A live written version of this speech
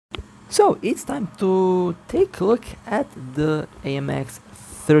So it's time to take a look at the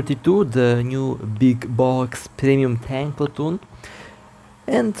AMX-32, the new big box premium tank platoon.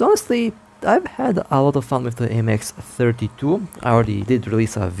 And honestly, I've had a lot of fun with the AMX-32. I already did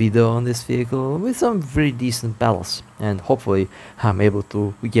release a video on this vehicle with some very decent battles, and hopefully I'm able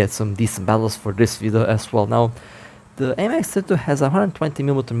to get some decent battles for this video as well. Now, the AMX-32 has a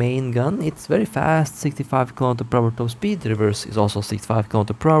 120mm main gun. It's very fast, 65 km/h top speed. The reverse is also 65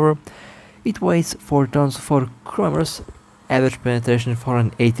 km/h. It weighs 4 tons for crew members. Average penetration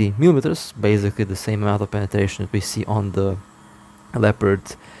 480mm, basically the same amount of penetration that we see on the Leopard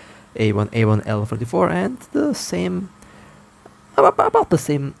A1A1 L34, and the same, about the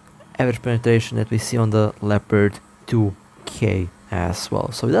same average penetration that we see on the Leopard 2K as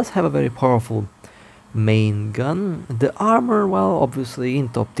well. So it does have a very powerful main gun. The armor, well, obviously in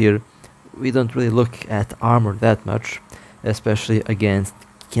top tier we don't really look at armor that much, especially against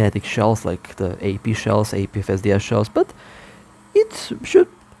kinetic shells like the AP shells, AP FSDS shells, but it should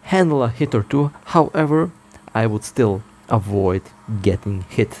handle a hit or two. However, I would still avoid getting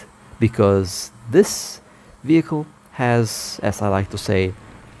hit, because this vehicle has, as I like to say,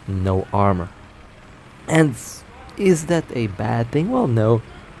 no armor. And is that a bad thing? Well, no.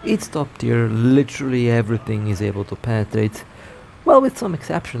 It's top tier, literally everything is able to penetrate. Well, with some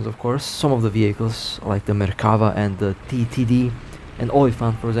exceptions, of course. Some of the vehicles, like the Merkava and the TTD and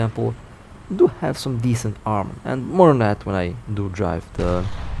Oliphant, for example, do have some decent armor, and more on that when I do drive the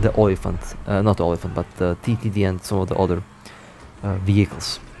Oliphant, not the Oliphant, but the TTD and some of the other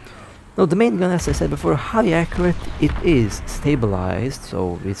vehicles. Now, the main gun, as I said before, highly accurate. It is stabilized,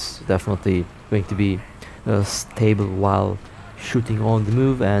 so it's definitely going to be stable while shooting on the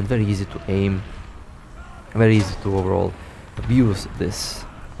move, and very easy to aim, very easy to overall abuse this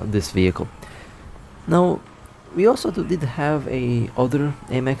vehicle. Now, we also did have a other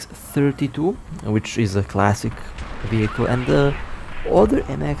AMX-32, which is a classic vehicle, and the other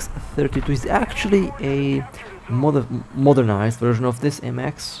AMX-32 is actually a modernized version of this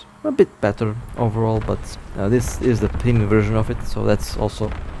AMX, a bit better overall, but this is the premium version of it, so that's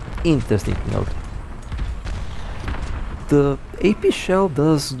also interesting to note. The AP shell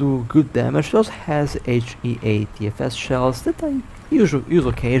does do good damage. It also has HEA TFS shells that I use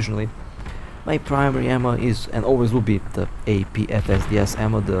occasionally. My primary ammo is, and always will be, the AP FSDS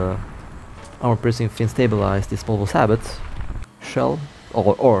ammo, the armor piercing fin stabilized disposable sabot shell,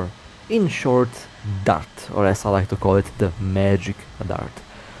 or in short, dart, or as I like to call it, the magic dart.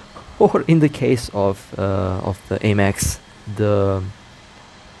 Or in the case of the AMX, the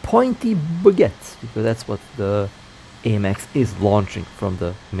pointy Baguette, because that's what the AMX is launching from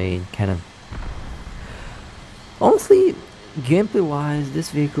the main cannon. Honestly, gameplay wise,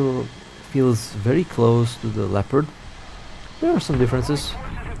 this vehicle feels very close to the Leopard. There are some differences,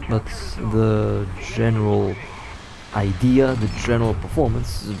 but the general idea, the general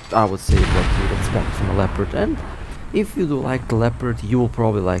performance, I would say what you'd expect from a Leopard. And if you do like the Leopard, you will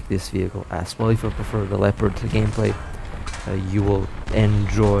probably like this vehicle as well. If you prefer the Leopard gameplay, you will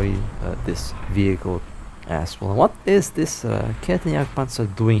enjoy this vehicle as well. What is this Ketenyak Panzer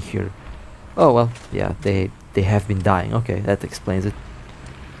doing here? Oh well, yeah, they have been dying. Okay, that explains it.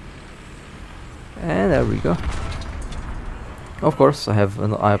 And there we go. Of course, I have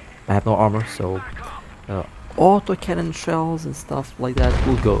no armor, so auto cannon shells and stuff like that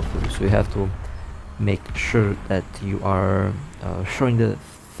will go through. So you have to make sure that you are showing the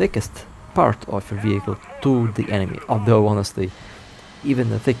thickest part of your vehicle to the enemy. Although honestly, even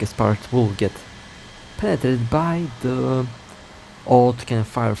the thickest part will get penetrated by the auto cannon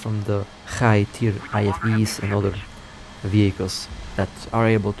fire from the high tier IFVs and other vehicles that are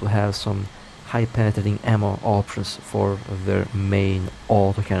able to have some high penetrating ammo options for their main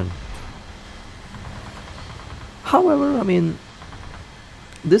autocannon. However, I mean,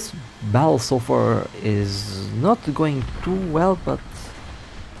 this battle so far is not going too well, but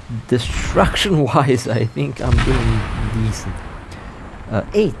destruction wise I think I'm doing decent.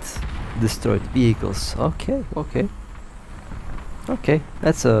 8 destroyed vehicles. Okay,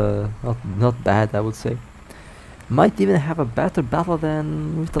 that's not bad, I would say. Might even have a better battle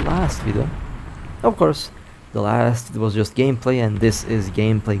than with the last video. Of course, the last was just gameplay, and this is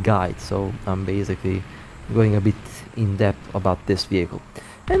gameplay guide, so I'm basically going a bit in depth about this vehicle.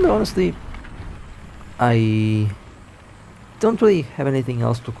 And honestly, I don't really have anything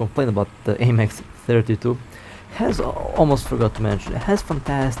else to complain about the AMX-32. Has, almost forgot to mention, it has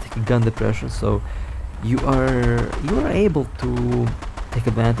fantastic gun depression, so you are able to take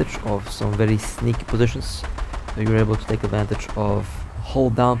advantage of some very sneaky positions. You're able to take advantage of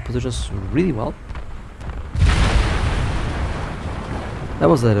hold down positions really well. That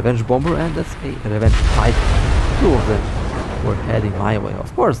was a revenge bomber, and that's a revenge fighter. Two of them were heading my way,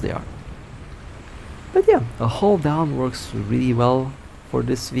 of course they are. But yeah, a hold down works really well for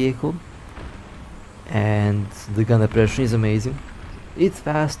this vehicle, and the gun depression is amazing. It's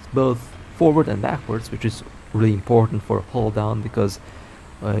fast both forward and backwards, which is really important for hold down, because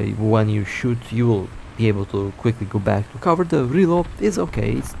when you shoot you will be able to quickly go back to cover. The reload is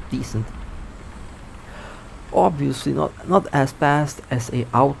okay, it's decent. Obviously not as fast as a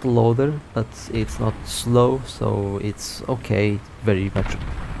autoloader, but it's not slow, so it's okay, pretty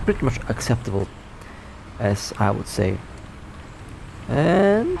much acceptable, as I would say.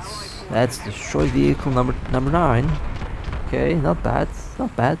 And that's destroy vehicle number 9. Okay, not bad,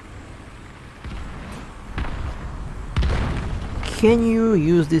 not bad. Can you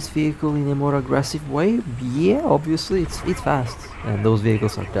use this vehicle in a more aggressive way? Yeah, obviously it's fast, and those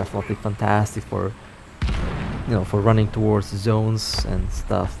vehicles are definitely fantastic for, you know, for running towards zones and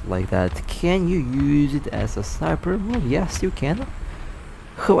stuff like that. Can you use it as a sniper? Well, yes, you can.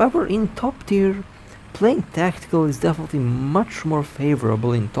 However, in top tier, playing tactical is definitely much more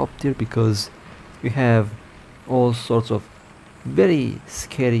favorable in top tier, because you have all sorts of very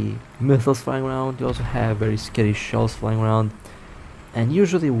scary missiles flying around. You also have very scary shells flying around, and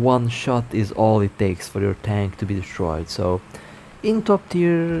usually one shot is all it takes for your tank to be destroyed. So in top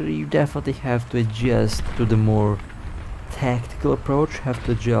tier you definitely have to adjust to the more tactical approach, have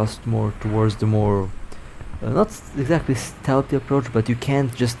to adjust more towards the more not exactly stealthy approach, but you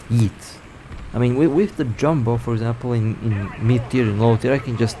can't just eat. I mean, with the jumbo, for example, in mid tier and low tier, I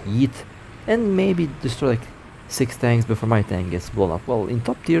can just eat and maybe destroy like 6 tanks before my tank gets blown up. Well, in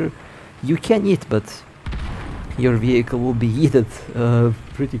top tier you can eat, but your vehicle will be eaten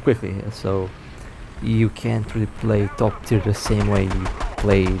pretty quickly, so you can't really play top tier the same way you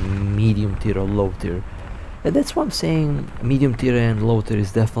play medium tier or low tier. And that's why I'm saying medium tier and low tier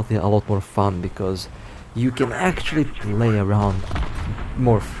is definitely a lot more fun, because you can actually play around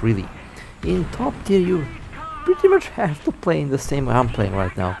more freely. In top tier you pretty much have to play in the same way I'm playing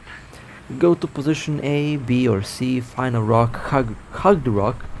right now. Go to position A, B or C, find a rock, hug the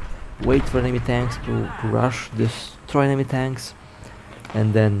rock, wait for enemy tanks to rush, destroy enemy tanks,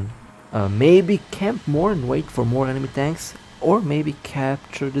 and then maybe camp more and wait for more enemy tanks, or maybe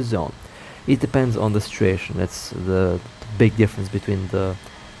capture the zone. It depends on the situation. That's the big difference between the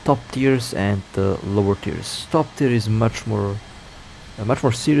top tiers and the lower tiers. Top tier is much more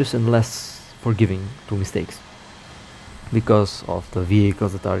serious and less forgiving to mistakes, because of the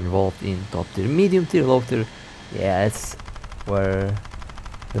vehicles that are involved in top tier. Medium tier, low tier, yeah, it's where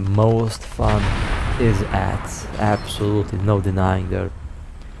the most fun is at. Absolutely no denying there.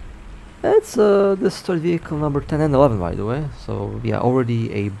 It's the story vehicle number 10 and 11, by the way. So yeah,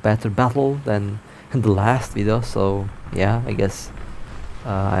 already a better battle than in the last video. So yeah, I guess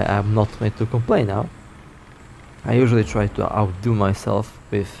I'm not going to complain now. I usually try to outdo myself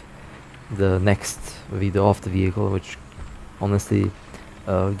with the next video of the vehicle, which honestly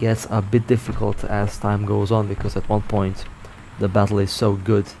gets a bit difficult as time goes on, because at one point the battle is so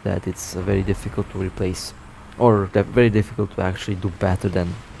good that it's very difficult to replace, or very difficult to actually do better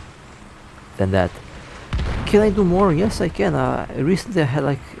than that. Can I do more? Yes, I can. Recently I had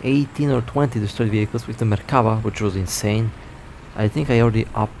like 18 or 20 destroyed vehicles with the Merkava, which was insane. I think I already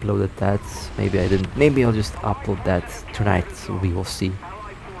uploaded that. Maybe I didn't. Maybe I'll just upload that tonight, so we will see.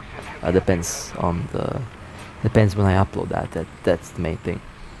 Depends when I upload that. That's the main thing.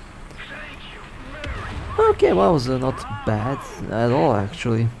 Okay, well, it was not bad at all,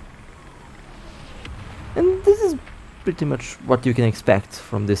 actually. And this is pretty much what you can expect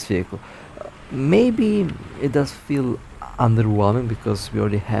from this vehicle. Maybe it does feel underwhelming because we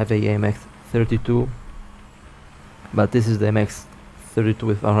already have a AMX-32, but this is the AMX-32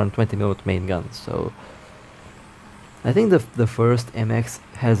 with 120mm main gun, so I think the first MX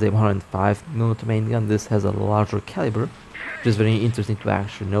has a 105mm main gun. This has a larger caliber, which is very interesting to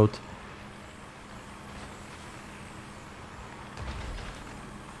actually note.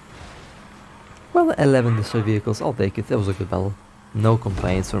 Well, 11 destroyed vehicles, I'll take it. That was a good battle. No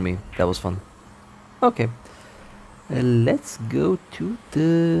complaints for me. That was fun. Okay, let's go to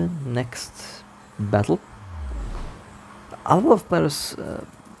the next battle. A lot of players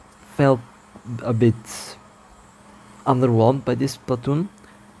felt a bit underwhelmed by this platoon,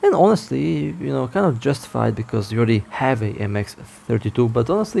 and honestly, you know, kind of justified, because you already have a MX-32. But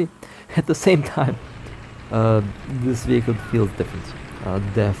honestly, at the same time, this vehicle feels different.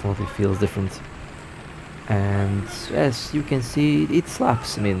 Definitely feels different. And as you can see, it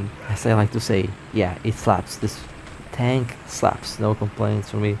slaps. I mean, as I like to say, yeah, it slaps. This tank slaps. No complaints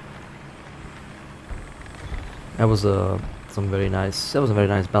for me. That was a some very nice. That was a very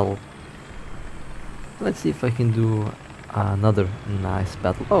nice battle. Let's see if I can do another nice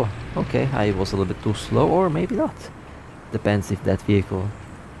battle. Oh, okay. I was a little bit too slow, or maybe not. Depends if that vehicle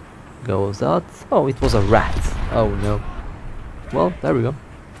goes out. Oh, it was a rat. Oh no. Well, there we go.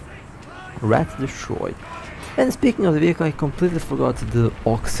 Rat destroyed. And speaking of the vehicle, I completely forgot the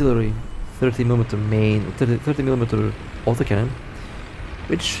auxiliary 30mm autocannon,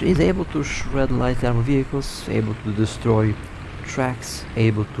 which is able to shred light armor vehicles, able to destroy tracks,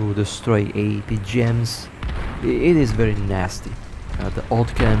 able to destroy AEP gems. It is very nasty. The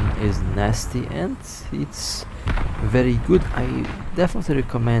autocannon is nasty and it's very good. I definitely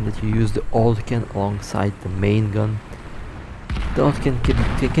recommend that you use the autocannon alongside the main gun. The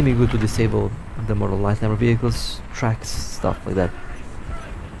autocannon can be good to disable the more light armor vehicles, tracks, stuff like that.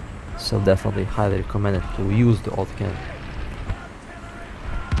 So definitely highly recommended to use the autocannon.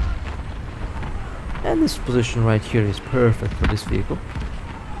 And this position right here is perfect for this vehicle,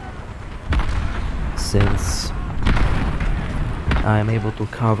 since I am able to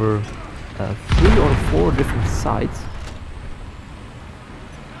cover 3 or 4 different sides,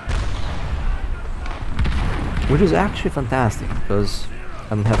 which is actually fantastic because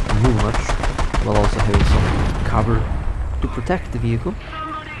I don't have to move much while also having some cover to protect the vehicle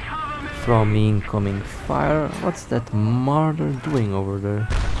from incoming fire. What's that martyr doing over there?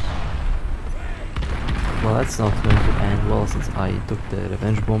 Well, that's not going to end well since I took the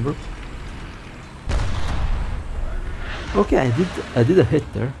revenge bomber. Okay, I did a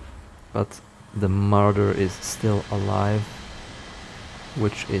hit there, but the martyr is still alive,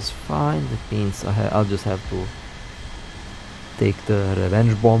 which is fine. That means I'll just have to take the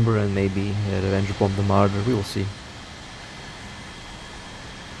revenge bomber and maybe revenge bomb the martyr. We will see.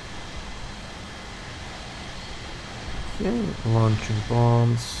 Okay, launching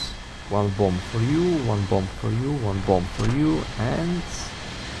bombs. 1 bomb for you, 1 bomb for you, 1 bomb for you, and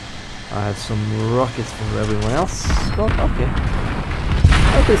I have some rockets for everyone else. Well, okay.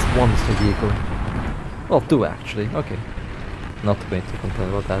 At least 1 destroyed vehicle. Well, 2 actually, okay. Not going to complain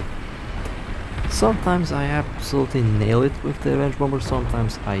about that. Sometimes I absolutely nail it with the revenge bomber,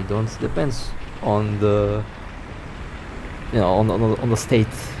 sometimes I don't. Depends on the, you know, on the state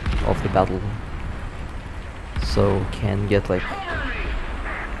of the battle. So can get like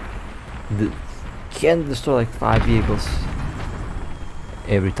can destroy like 5 vehicles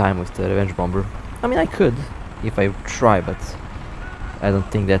every time with the revenge bomber. I mean, I could if I try, but I don't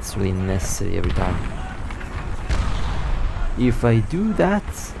think that's really necessary every time. If I do that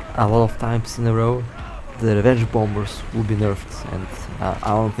a lot of times in a row, the revenge bombers will be nerfed, and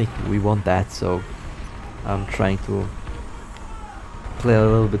I don't think we want that, so I'm trying to play a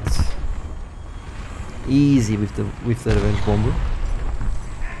little bit easy with the revenge bomber.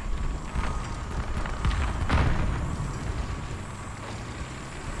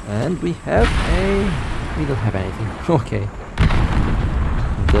 And we don't have anything. Okay.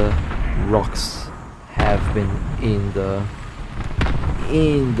 The rocks have been in the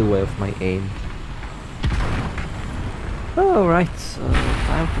way of my aim. Alright,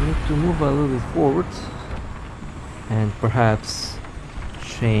 time for me to move a little bit forward and perhaps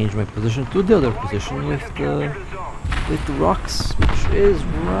change my position to the other position with the rocks, which is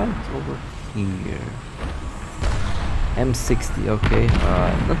right over here. M60, okay.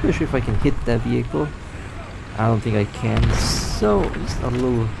 Not really sure if I can hit that vehicle. I don't think I can. So just a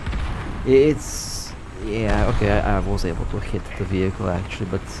little. Yeah, okay. I was able to hit the vehicle actually,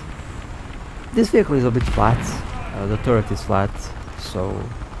 but this vehicle is a bit flat. The turret is flat, so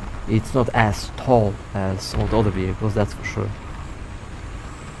it's not as tall as some of the other vehicles. That's for sure.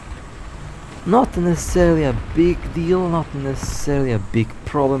 Not necessarily a big deal, not necessarily a big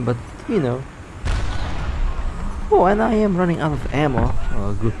problem, but you know. Oh, and I am running out of ammo.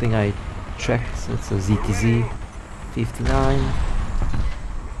 Good thing I checked. It's a ZTZ 59.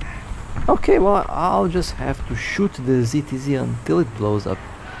 Okay, well, I'll just have to shoot the ZTZ until it blows up.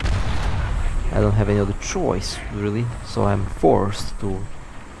 I don't have any other choice, really, so I'm forced to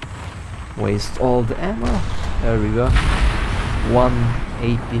waste all the ammo. There we go. 1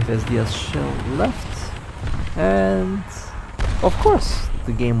 APFSDS shell left. And of course,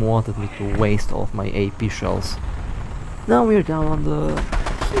 the game wanted me to waste all of my AP shells. Now we're down on the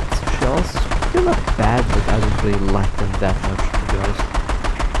heat shells. They're not bad, but I don't really like them that much, to be honest.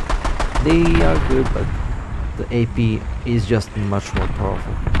 They are good, but the AP is just much more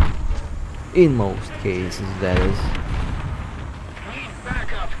powerful. In most cases, that is.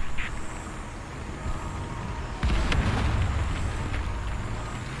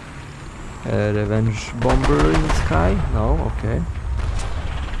 Revenge bomber in the sky? No, okay.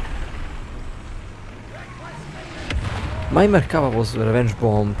 My Merkava was revenge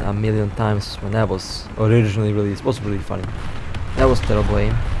bombed a million times when that was originally released. It was really funny. That was terrible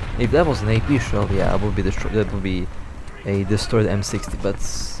aim. If that was an AP shell, yeah, it would be that would be a destroyed M60. But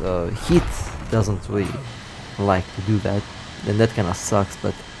Heat doesn't really like to do that, and that kind of sucks.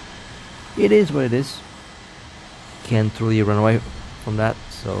 But it is what it is. Can't really run away from that,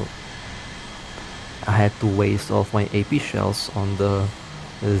 so I had to waste all of my AP shells on the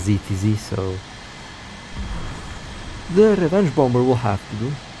ZTZ. So the revenge bomber will have to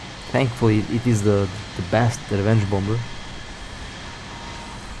do. Thankfully, it is the best revenge bomber.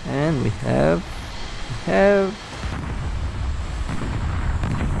 And we have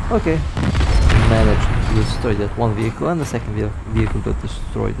okay, managed to destroy that one vehicle, and the second vehicle got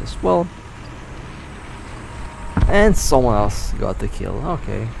destroyed as well. And someone else got the kill.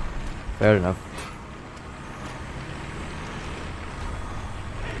 Okay, fair enough.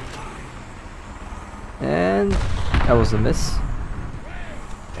 And that was a miss.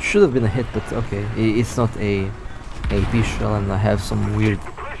 Should have been a hit, but okay, it's not a AP shell, and I have some weird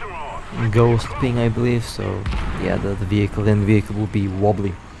ghost ping, I believe. So yeah, the vehicle will be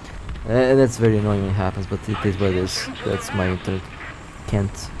wobbly, and that's very annoying when it happens. But it is what it is. That's my internet.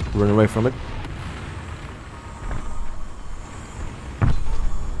 Can't run away from it.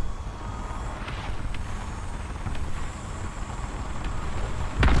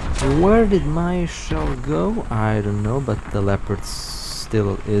 Where did my shell go? I don't know, but the Leopard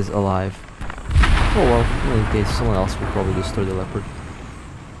still is alive. Oh well, in any case, someone else will probably destroy the Leopard.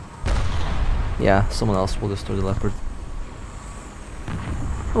 Yeah, someone else will destroy the Leopard.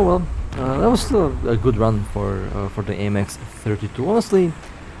 Oh well, that was still a good run for the AMX-32. Honestly,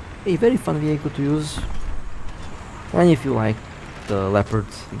 a very fun vehicle to use. And if you like the Leopard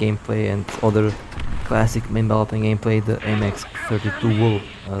gameplay and other classic main balancing gameplay, the AMX-32 will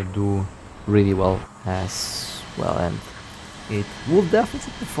do really well as well, and it will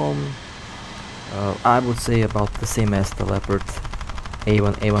definitely perform, I would say, about the same as the Leopard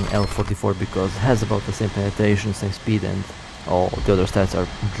A1A1 L44, because it has about the same penetration, same speed, and all the other stats are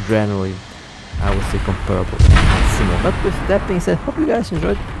generally, I would say, comparable and similar. But with that being said, hope you guys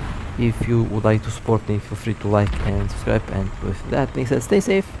enjoyed. If you would like to support me, feel free to like and subscribe, and with that being said, stay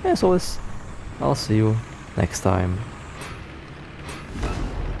safe, as always. I'll see you next time.